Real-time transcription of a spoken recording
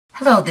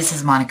Hello, this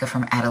is Monica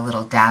from Add a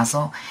Little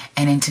Dazzle,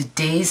 and in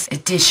today's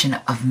edition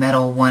of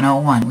Metal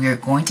 101, we are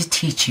going to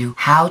teach you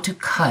how to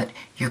cut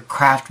your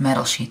craft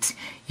metal sheets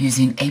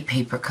using a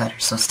paper cutter,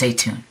 so stay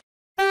tuned.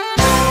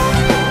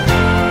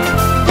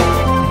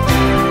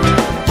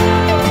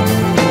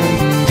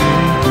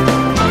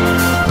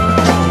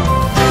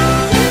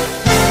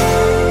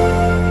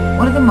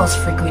 One of the most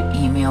frequent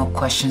email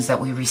questions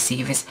that we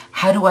receive is,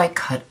 how do I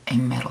cut a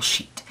metal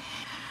sheet?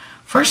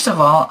 First of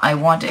all, I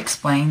want to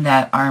explain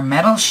that our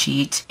metal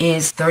sheet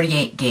is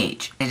 38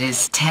 gauge. It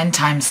is 10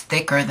 times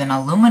thicker than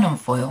aluminum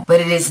foil, but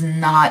it is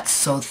not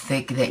so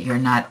thick that you're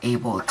not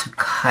able to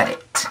cut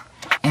it.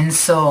 And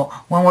so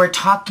when we're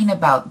talking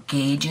about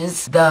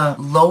gauges, the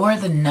lower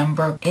the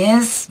number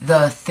is,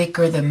 the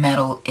thicker the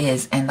metal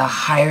is, and the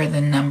higher the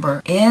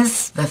number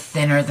is, the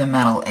thinner the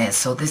metal is.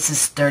 So this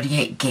is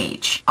 38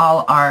 gauge.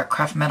 All our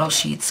craft metal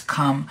sheets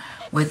come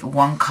with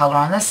one color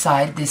on the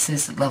side. This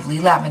is lovely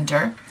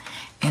lavender.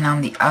 And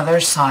on the other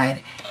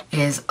side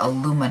is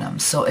aluminum.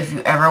 So if you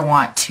ever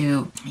want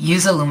to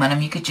use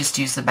aluminum, you could just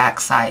use the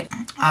back side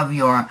of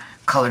your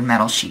colored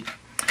metal sheet.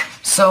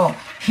 So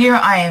here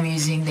I am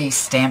using the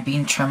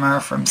stamping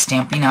trimmer from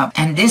Stampin Up.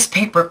 And this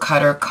paper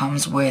cutter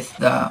comes with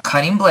the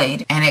cutting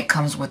blade and it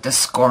comes with the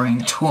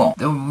scoring tool.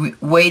 The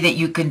way that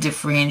you can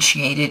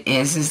differentiate it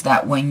is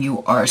that when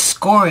you are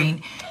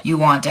scoring, you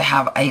want to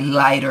have a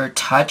lighter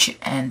touch,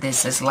 and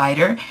this is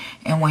lighter.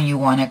 And when you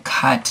want to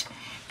cut,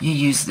 you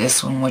use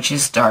this one, which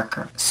is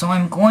darker. So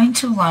I'm going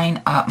to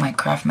line up my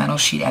craft metal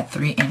sheet at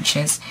 3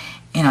 inches,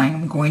 and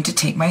I'm going to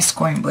take my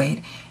scoring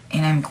blade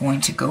and I'm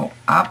going to go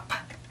up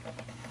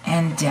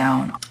and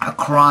down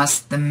across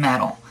the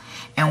metal.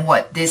 And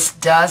what this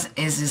does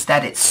is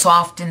that it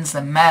softens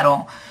the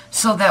metal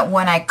so that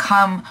when I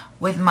come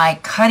with my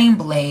cutting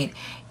blade,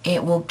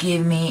 it will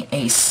give me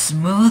a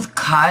smooth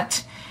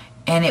cut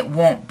and it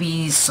won't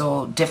be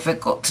so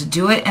difficult to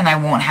do it, and I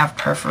won't have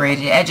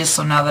perforated edges.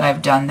 So now that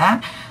I've done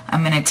that,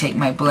 I'm going to take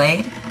my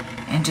blade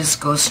and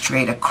just go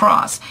straight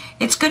across.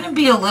 It's going to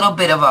be a little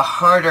bit of a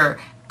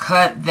harder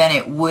cut than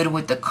it would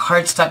with the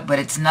cardstock, but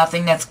it's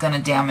nothing that's going to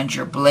damage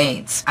your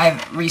blades.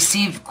 I've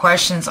received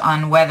questions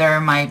on whether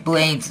my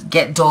blades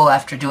get dull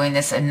after doing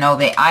this, and no,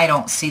 I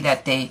don't see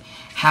that they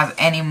have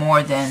any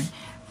more than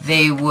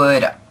they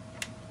would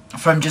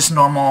from just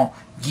normal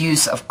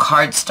use of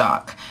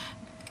cardstock.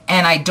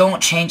 And I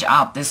don't change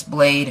out this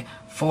blade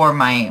for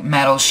my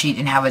metal sheet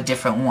and have a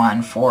different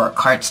one for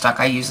cardstock.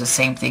 I use the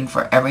same thing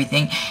for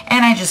everything,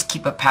 and I just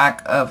keep a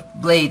pack of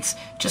blades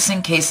just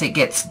in case it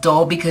gets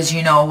dull, because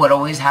you know what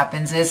always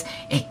happens is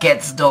it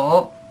gets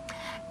dull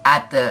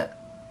at the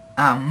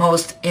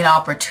most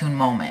inopportune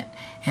moment.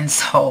 And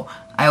so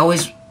I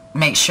always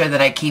make sure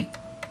that I keep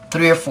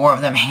 3 or 4 of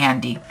them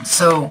handy.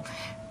 So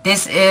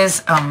this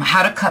is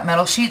how to cut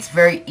metal sheets,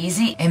 very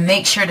easy. And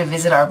make sure to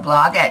visit our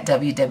blog at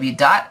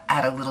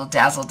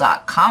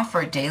www.addalittledazzle.com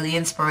for daily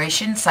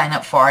inspiration. Sign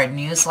up for our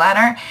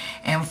newsletter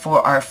and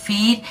for our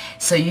feed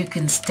so you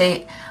can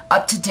stay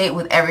up to date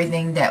with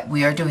everything that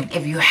we are doing.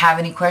 If you have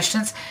any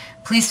questions,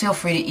 please feel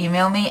free to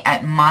email me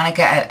at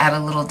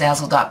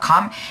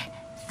monica@addalittledazzle.com.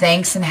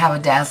 Thanks and have a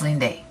dazzling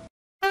day.